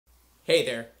Hey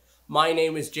there, my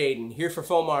name is Jaden, here for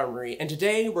foamarmory, and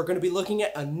today we're going to be looking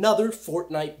at another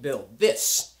Fortnite build.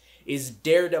 This is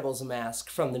Daredevil's Mask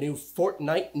from the new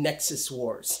Fortnite Nexus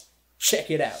Wars.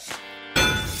 Check it out.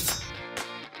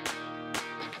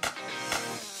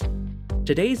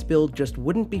 Today's build just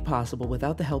wouldn't be possible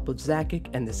without the help of Zakic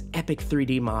and this epic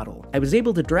 3D model. I was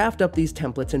able to draft up these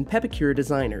templates in Pepicure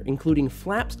Designer, including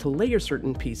flaps to layer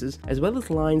certain pieces, as well as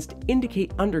lines to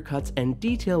indicate undercuts and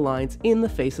detail lines in the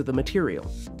face of the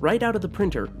material. Right out of the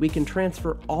printer, we can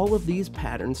transfer all of these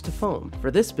patterns to foam.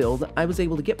 For this build, I was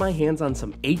able to get my hands on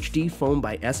some HD foam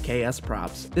by SKS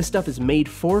props. This stuff is made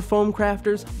for foam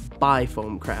crafters, by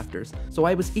foam crafters, so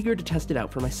I was eager to test it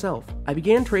out for myself. I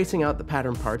began tracing out the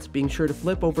pattern parts, being sure to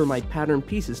flip over my pattern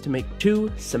pieces to make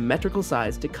two symmetrical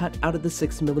sides to cut out of the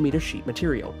 6mm sheet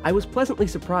material. I was pleasantly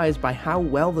surprised by how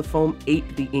well the foam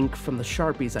ate the ink from the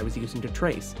Sharpies I was using to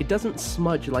trace. It doesn't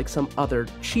smudge like some other,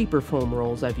 cheaper foam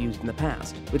rolls I've used in the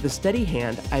past. With a steady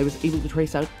hand, I was able to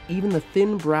trace out even the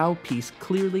thin brow piece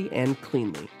clearly and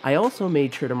cleanly. I also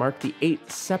made sure to mark the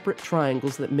 8 separate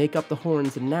triangles that make up the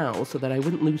horns now so that I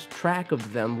wouldn't lose track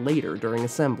of them later during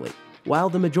assembly. While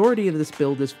the majority of this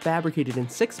build is fabricated in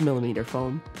 6mm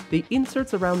foam, the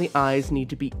inserts around the eyes need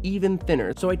to be even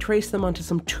thinner, so I traced them onto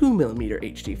some 2mm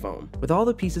HD foam. With all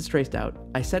the pieces traced out,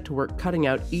 I set to work cutting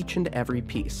out each and every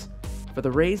piece. For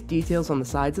the raised details on the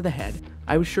sides of the head,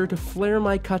 I was sure to flare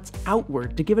my cuts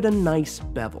outward to give it a nice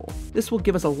bevel. This will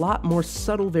give us a lot more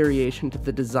subtle variation to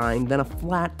the design than a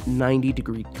flat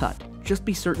 90-degree cut. Just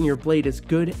be certain your blade is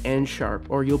good and sharp,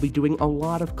 or you'll be doing a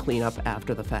lot of cleanup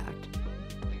after the fact.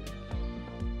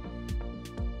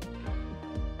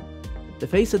 The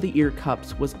face of the ear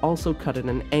cups was also cut at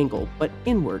an angle, but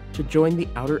inward to join the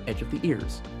outer edge of the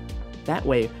ears. That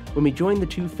way, when we join the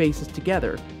two faces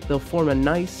together, they'll form a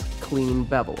nice, clean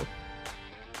bevel.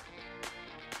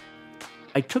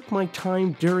 I took my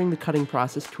time during the cutting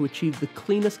process to achieve the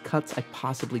cleanest cuts I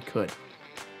possibly could.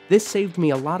 This saved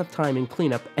me a lot of time in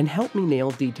cleanup and helped me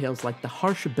nail details like the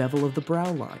harsh bevel of the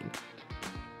brow line.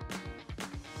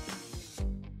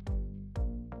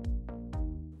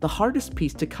 The hardest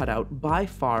piece to cut out by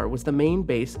far was the main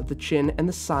base of the chin and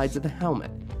the sides of the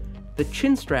helmet. The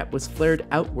chin strap was flared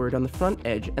outward on the front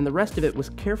edge, and the rest of it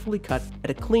was carefully cut at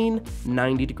a clean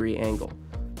 90-degree angle.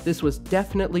 This was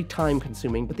definitely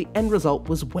time-consuming, but the end result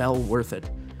was well worth it.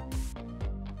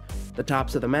 The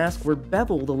tops of the mask were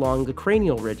beveled along the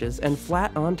cranial ridges and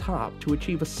flat on top to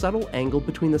achieve a subtle angle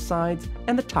between the sides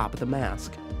and the top of the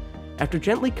mask. After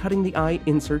gently cutting the eye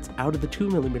inserts out of the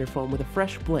 2mm foam with a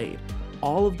fresh blade,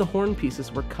 all of the horn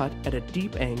pieces were cut at a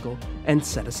deep angle and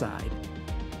set aside.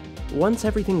 Once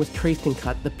everything was traced and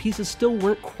cut, the pieces still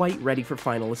weren't quite ready for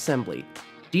final assembly.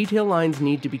 Detail lines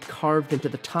need to be carved into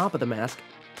the top of the mask,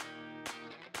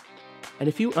 and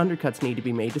a few undercuts need to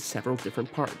be made to several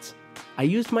different parts. I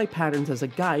used my patterns as a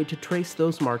guide to trace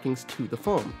those markings to the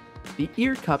foam. The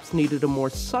ear cups needed a more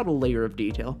subtle layer of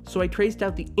detail, so I traced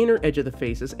out the inner edge of the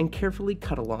faces and carefully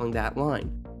cut along that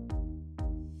line.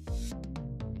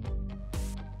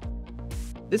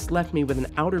 This left me with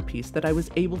an outer piece that I was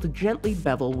able to gently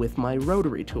bevel with my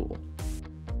rotary tool.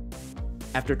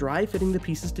 After dry fitting the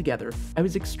pieces together, I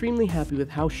was extremely happy with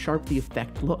how sharp the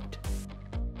effect looked.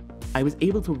 I was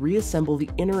able to reassemble the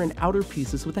inner and outer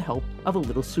pieces with the help of a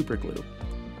little superglue.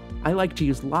 I like to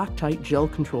use Loctite gel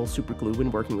control superglue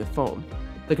when working with foam.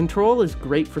 The control is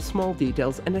great for small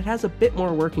details, and it has a bit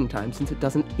more working time since it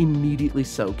doesn't immediately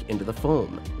soak into the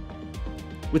foam.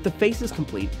 With the faces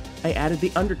complete, I added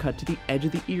the undercut to the edge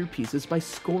of the ear pieces by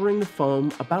scoring the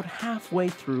foam about halfway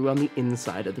through on the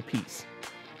inside of the piece.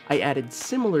 I added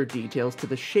similar details to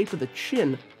the shape of the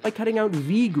chin by cutting out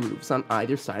V-grooves on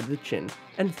either side of the chin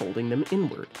and folding them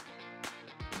inward.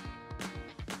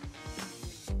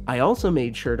 I also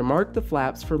made sure to mark the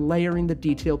flaps for layering the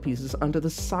detail pieces onto the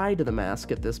side of the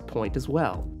mask at this point as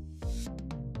well.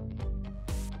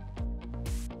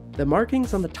 The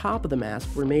markings on the top of the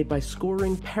mask were made by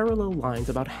scoring parallel lines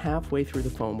about halfway through the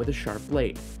foam with a sharp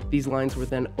blade. These lines were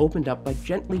then opened up by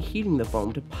gently heating the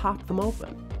foam to pop them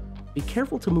open. Be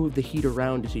careful to move the heat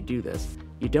around as you do this.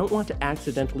 You don't want to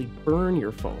accidentally burn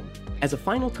your foam. As a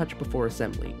final touch before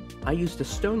assembly, I used a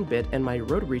stone bit and my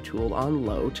rotary tool on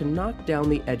low to knock down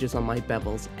the edges on my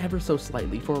bevels ever so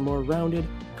slightly for a more rounded,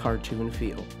 cartoon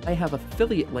feel. I have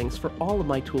affiliate links for all of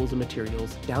my tools and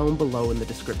materials down below in the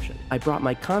description. I brought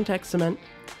my contact cement,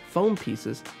 foam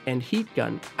pieces, and heat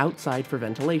gun outside for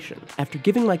ventilation. After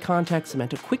giving my contact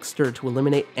cement a quick stir to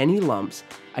eliminate any lumps,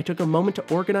 I took a moment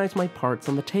to organize my parts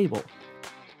on the table.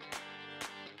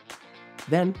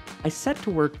 Then, I set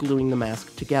to work gluing the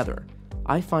mask together.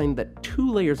 I find that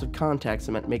 2 layers of contact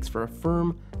cement makes for a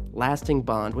firm, lasting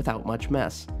bond without much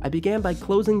mess. I began by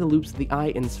closing the loops of the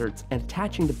eye inserts and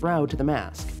attaching the brow to the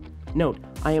mask. Note,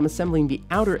 I am assembling the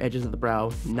outer edges of the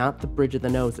brow, not the bridge of the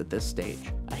nose at this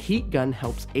stage. A heat gun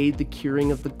helps aid the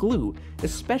curing of the glue,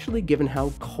 especially given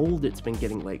how cold it's been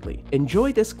getting lately.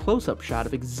 Enjoy this close-up shot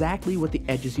of exactly what the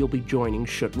edges you'll be joining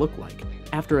should look like.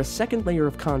 After a second layer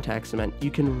of contact cement,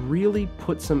 you can really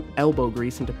put some elbow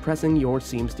grease into pressing your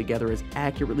seams together as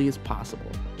accurately as possible.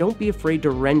 Don't be afraid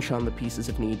to wrench on the pieces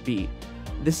if need be.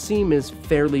 This seam is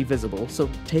fairly visible, so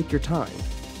take your time.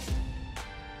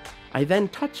 I then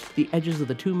touched the edges of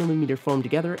the 2mm foam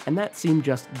together, and that seam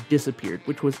just disappeared,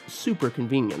 which was super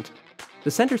convenient.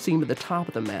 The center seam at the top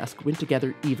of the mask went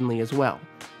together evenly as well.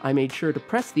 I made sure to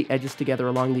press the edges together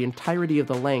along the entirety of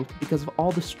the length because of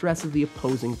all the stress of the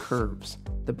opposing curves.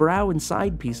 The brow and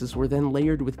side pieces were then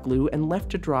layered with glue and left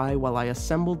to dry while I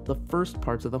assembled the first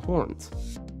parts of the horns.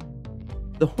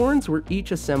 The horns were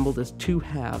each assembled as 2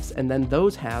 halves, and then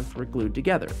those halves were glued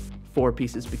together, 4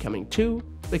 pieces becoming 2,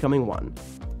 becoming 1.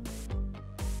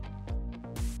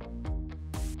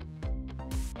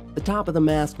 The top of the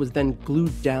mask was then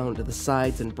glued down to the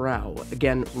sides and brow,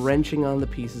 again wrenching on the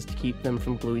pieces to keep them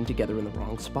from gluing together in the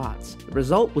wrong spots. The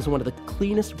result was one of the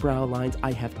cleanest brow lines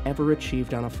I have ever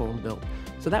achieved on a foam build,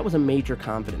 so that was a major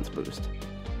confidence boost.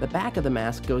 The back of the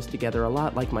mask goes together a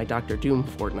lot like my Dr. Doom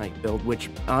Fortnite build, which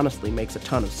honestly makes a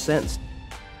ton of sense.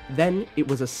 Then it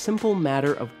was a simple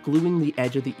matter of gluing the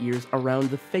edge of the ears around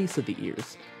the face of the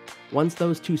ears. Once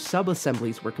those 2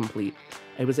 sub-assemblies were complete,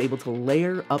 I was able to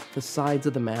layer up the sides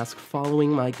of the mask following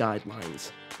my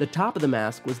guidelines. The top of the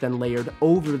mask was then layered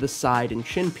over the side and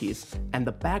chin piece, and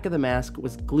the back of the mask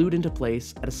was glued into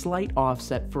place at a slight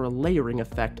offset for a layering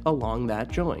effect along that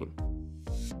joint.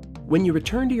 When you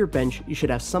return to your bench, you should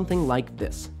have something like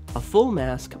this. A full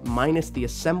mask minus the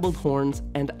assembled horns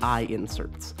and eye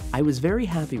inserts. I was very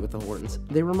happy with the horns.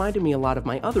 They reminded me a lot of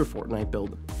my other Fortnite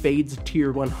build, Fade's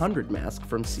Tier 100 mask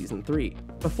from Season 3.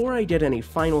 Before I did any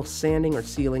final sanding or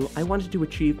sealing, I wanted to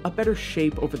achieve a better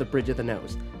shape over the bridge of the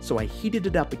nose, so I heated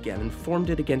it up again and formed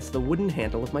it against the wooden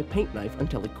handle of my paint knife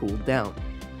until it cooled down.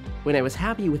 When I was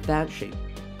happy with that shape,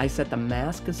 I set the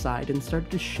mask aside and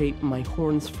started to shape my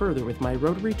horns further with my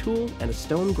rotary tool and a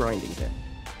stone grinding bit.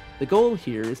 The goal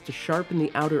here is to sharpen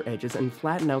the outer edges and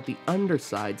flatten out the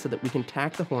underside so that we can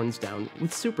tack the horns down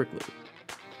with superglue.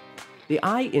 The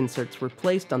eye inserts were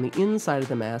placed on the inside of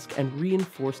the mask and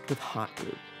reinforced with hot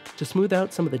glue. To smooth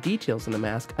out some of the details in the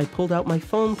mask, I pulled out my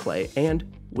foam clay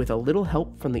and, with a little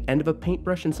help from the end of a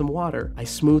paintbrush and some water, I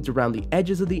smoothed around the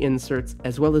edges of the inserts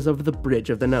as well as over the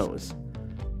bridge of the nose.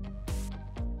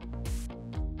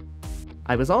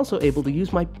 I was also able to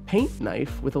use my paint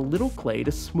knife with a little clay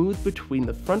to smooth between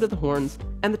the front of the horns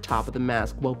and the top of the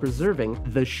mask while preserving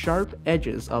the sharp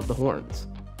edges of the horns.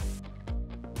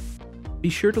 Be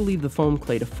sure to leave the foam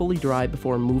clay to fully dry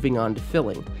before moving on to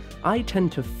filling. I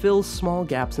tend to fill small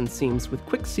gaps and seams with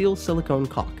Quick Seal silicone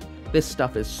caulk. This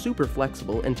stuff is super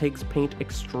flexible and takes paint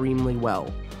extremely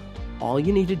well. All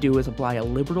you need to do is apply a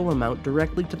liberal amount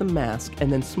directly to the mask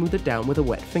and then smooth it down with a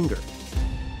wet finger.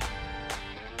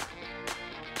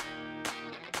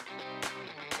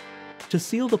 To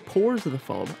seal the pores of the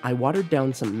foam, I watered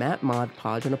down some matte Mod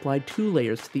Podge and applied 2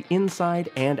 layers to the inside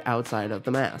and outside of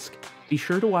the mask. Be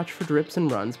sure to watch for drips and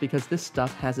runs because this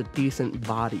stuff has a decent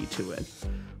body to it.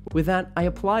 With that, I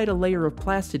applied a layer of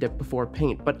Plastidip before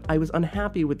paint, but I was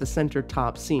unhappy with the center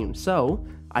top seam, so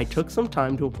I took some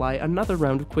time to apply another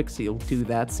round of Quick Seal to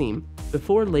that seam,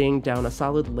 before laying down a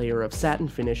solid layer of satin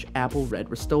finish Apple Red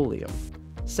Rust-Oleum.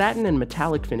 Satin and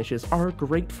metallic finishes are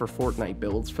great for Fortnite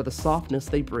builds for the softness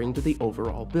they bring to the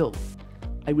overall build.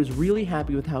 I was really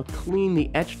happy with how clean the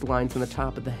etched lines on the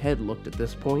top of the head looked at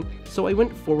this point, so I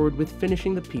went forward with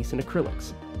finishing the piece in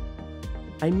acrylics.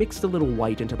 I mixed a little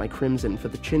white into my crimson for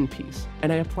the chin piece,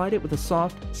 and I applied it with a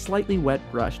soft, slightly wet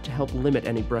brush to help limit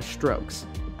any brush strokes.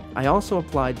 I also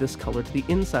applied this color to the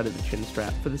inside of the chin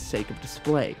strap for the sake of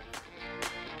display.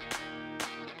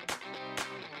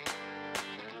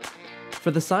 For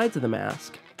the sides of the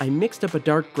mask, I mixed up a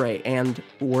dark gray and,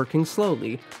 working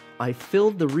slowly, I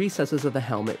filled the recesses of the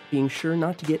helmet, being sure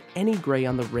not to get any gray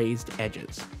on the raised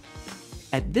edges.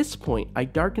 At this point, I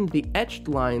darkened the etched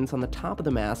lines on the top of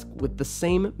the mask with the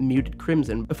same muted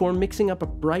crimson before mixing up a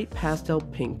bright pastel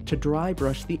pink to dry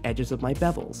brush the edges of my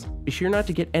bevels. Be sure not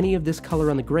to get any of this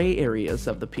color on the gray areas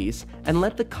of the piece, and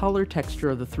let the color texture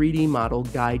of the 3D model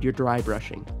guide your dry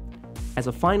brushing. As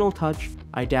a final touch,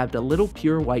 I dabbed a little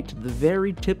pure white to the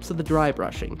very tips of the dry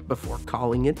brushing before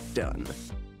calling it done.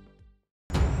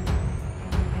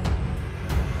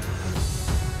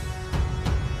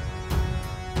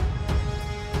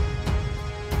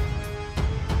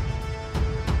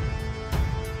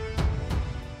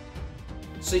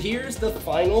 So here's the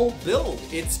final build.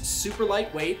 It's super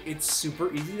lightweight, it's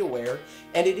super easy to wear,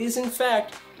 and it is in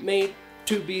fact made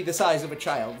to be the size of a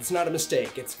child. It's not a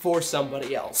mistake, it's for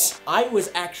somebody else. I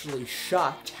was actually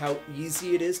shocked how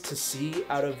easy it is to see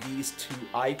out of these two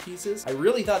eyepieces. I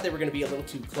really thought they were gonna be a little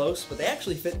too close, but they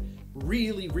actually fit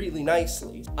really, really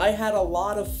nicely. I had a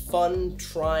lot of fun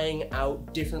trying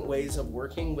out different ways of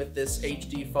working with this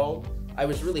HD foam. I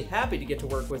was really happy to get to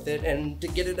work with it and to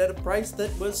get it at a price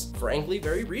that was frankly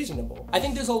very reasonable. I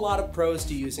think there's a lot of pros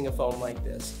to using a foam like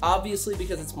this. Obviously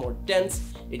because it's more dense,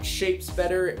 it shapes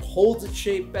better, it holds its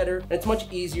shape better, and it's much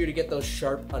easier to get those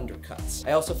sharp undercuts.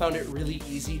 I also found it really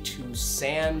easy to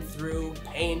sand through,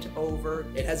 paint over.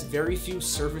 It has very few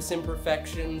surface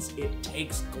imperfections. It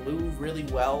takes glue really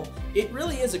well. It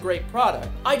really is a great product.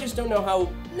 I just don't know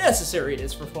how necessary it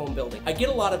is for foam building. I get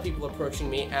a lot of people approaching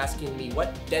me asking me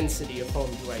what density of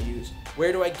foam do I use?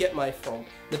 Where do I get my foam?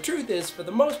 The truth is, for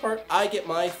the most part, I get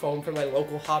my foam from my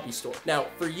local hobby store. Now,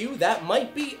 for you, that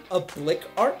might be a Blick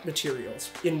Art Materials,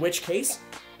 in which case,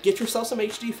 get yourself some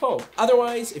HD foam.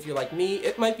 Otherwise, if you're like me,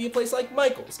 it might be a place like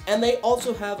Michael's, and they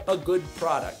also have a good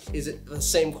product. Is it the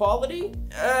same quality?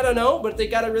 I don't know, but they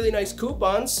got a really nice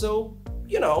coupon, so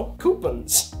you know,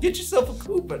 coupons. Get yourself a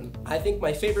coupon. I think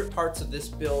my favorite parts of this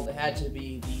build had to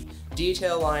be the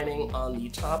detail lining on the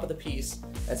top of the piece,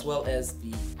 as well as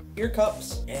the ear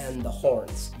cups and the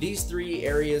horns. These three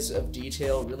areas of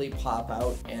detail really pop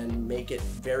out and make it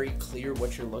very clear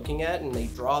what you're looking at, and they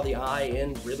draw the eye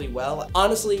in really well.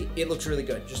 Honestly, it looks really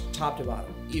good, just top to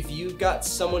bottom. If you've got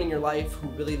someone in your life who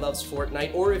really loves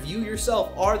Fortnite, or if you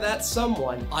yourself are that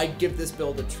someone, I'd give this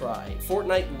build a try.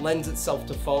 Fortnite lends itself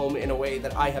to foam in a way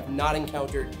that I have not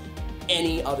encountered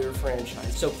any other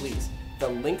franchise, so please, the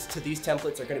links to these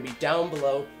templates are going to be down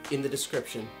below in the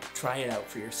description. Try it out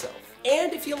for yourself.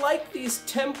 And if you like these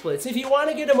templates, if you want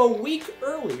to get them a week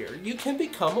earlier, you can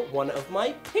become one of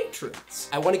my patrons.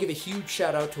 I want to give a huge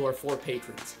shout out to our 4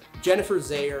 patrons: Jennifer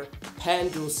Zayer, Pan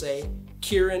Dulce,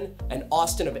 Kieran, and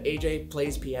Austin of AJ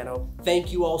Plays Piano.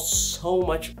 Thank you all so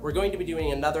much. We're going to be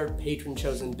doing another patron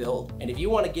chosen build, and if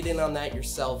you want to get in on that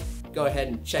yourself, go ahead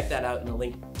and check that out in the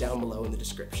link down below in the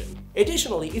description.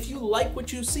 Additionally, if you like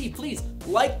what you see, please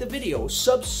like the video,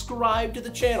 subscribe to the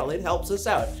channel, it helps us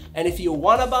out. And if you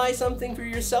want to buy something for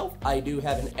yourself, I do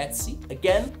have an Etsy.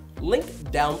 Again,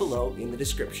 link down below in the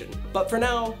description. But for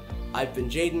now, I've been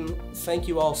Jaden. Thank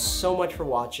you all so much for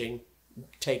watching.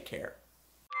 Take care.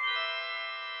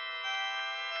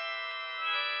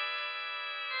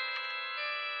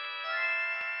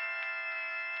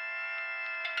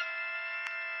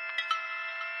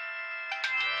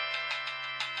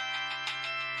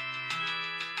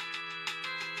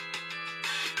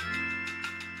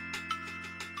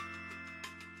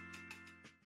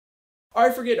 I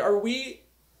forget, are we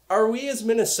as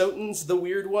Minnesotans the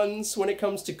weird ones when it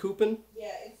comes to coupon?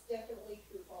 Yeah, it's definitely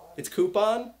coupon. It's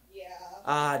coupon? Yeah.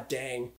 Ah, dang.